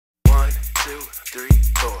2, 3,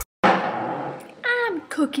 4. I'm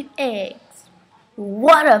cooking eggs.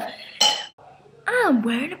 What of it? I'm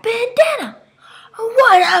wearing a bandana.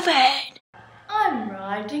 What of it? I'm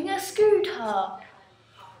riding a scooter.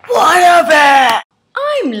 What of it?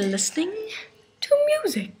 I'm listening to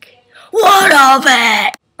music. What of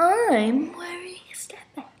it? I'm wearing a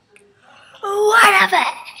snapback. What of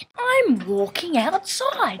it? I'm walking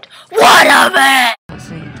outside. What of it?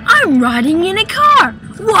 I'm riding in a car.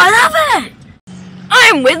 What of it?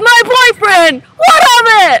 I'm with my boyfriend. What of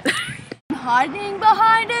it? I'm hiding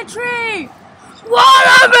behind a tree.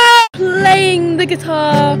 What of it? Playing the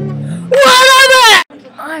guitar. What of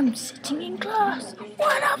it? I'm sitting in class.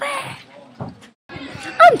 What of it?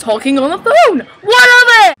 I'm talking on the phone. What of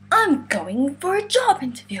it? I'm going for a job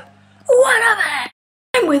interview. What of it?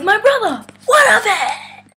 I'm with my brother. What of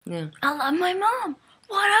it? Yeah. I love my mom.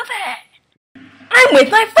 What of it? I'm with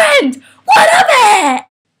my friend. What of it?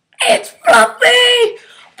 It's Fluffy.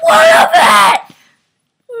 What of it?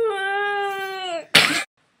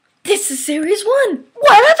 This is series 1.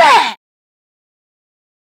 What of it?